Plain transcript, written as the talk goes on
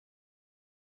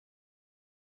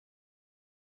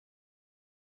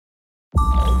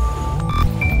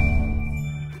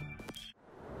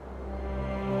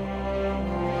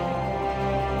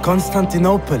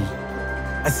Constantinople,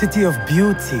 a city of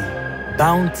beauty,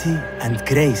 bounty, and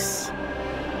grace.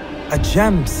 A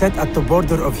gem set at the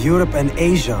border of Europe and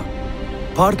Asia,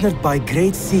 partnered by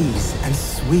great seas and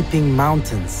sweeping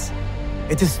mountains.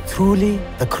 It is truly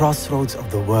the crossroads of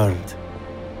the world.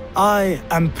 I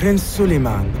am Prince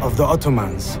Suleiman of the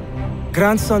Ottomans,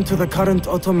 grandson to the current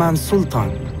Ottoman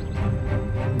Sultan.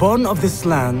 Born of this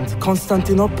land,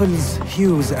 Constantinople's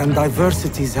hues and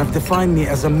diversities have defined me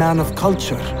as a man of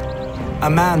culture,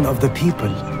 a man of the people.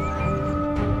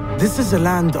 This is a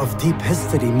land of deep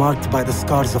history marked by the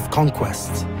scars of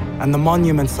conquest and the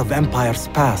monuments of empires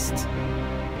past.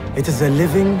 It is a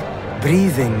living,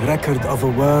 breathing record of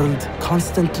a world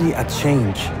constantly at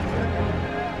change.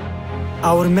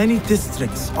 Our many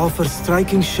districts offer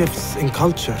striking shifts in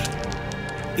culture.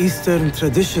 Eastern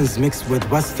traditions mixed with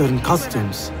Western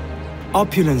customs.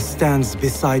 Opulence stands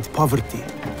beside poverty.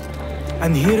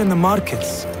 And here in the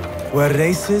markets, where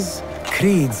races,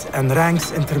 creeds, and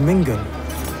ranks intermingle,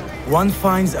 one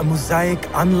finds a mosaic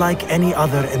unlike any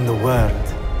other in the world.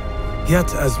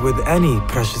 Yet, as with any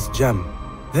precious gem,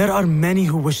 there are many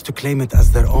who wish to claim it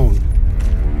as their own.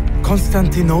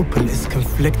 Constantinople is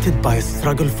conflicted by a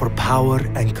struggle for power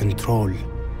and control.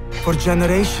 For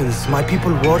generations, my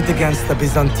people warred against the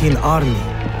Byzantine army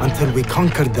until we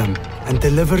conquered them and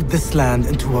delivered this land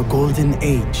into a golden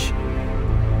age.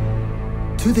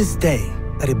 To this day,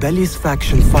 a rebellious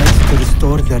faction fights to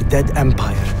restore their dead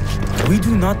empire. We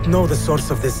do not know the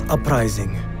source of this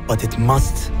uprising, but it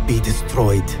must be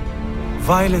destroyed.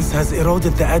 Violence has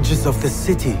eroded the edges of the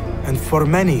city, and for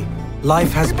many,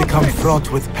 life has become fraught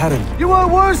with peril. You are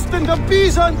worse than the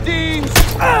Byzantines!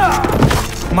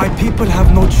 My people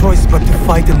have no choice but to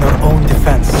fight in their own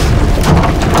defense.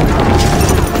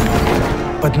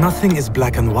 But nothing is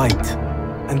black and white,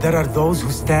 and there are those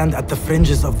who stand at the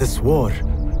fringes of this war.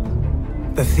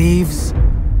 The thieves,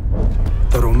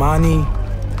 the Romani,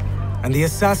 and the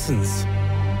assassins,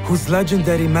 whose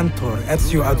legendary mentor,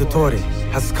 Ezio Auditore,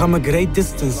 has come a great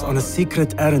distance on a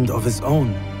secret errand of his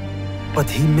own. But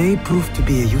he may prove to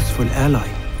be a useful ally.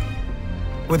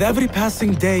 With every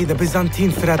passing day, the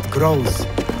Byzantine threat grows.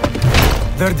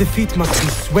 Their defeat must be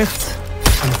swift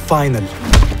and final.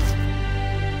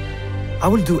 I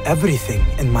will do everything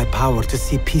in my power to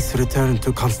see peace return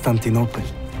to Constantinople,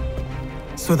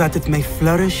 so that it may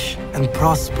flourish and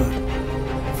prosper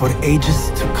for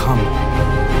ages to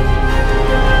come.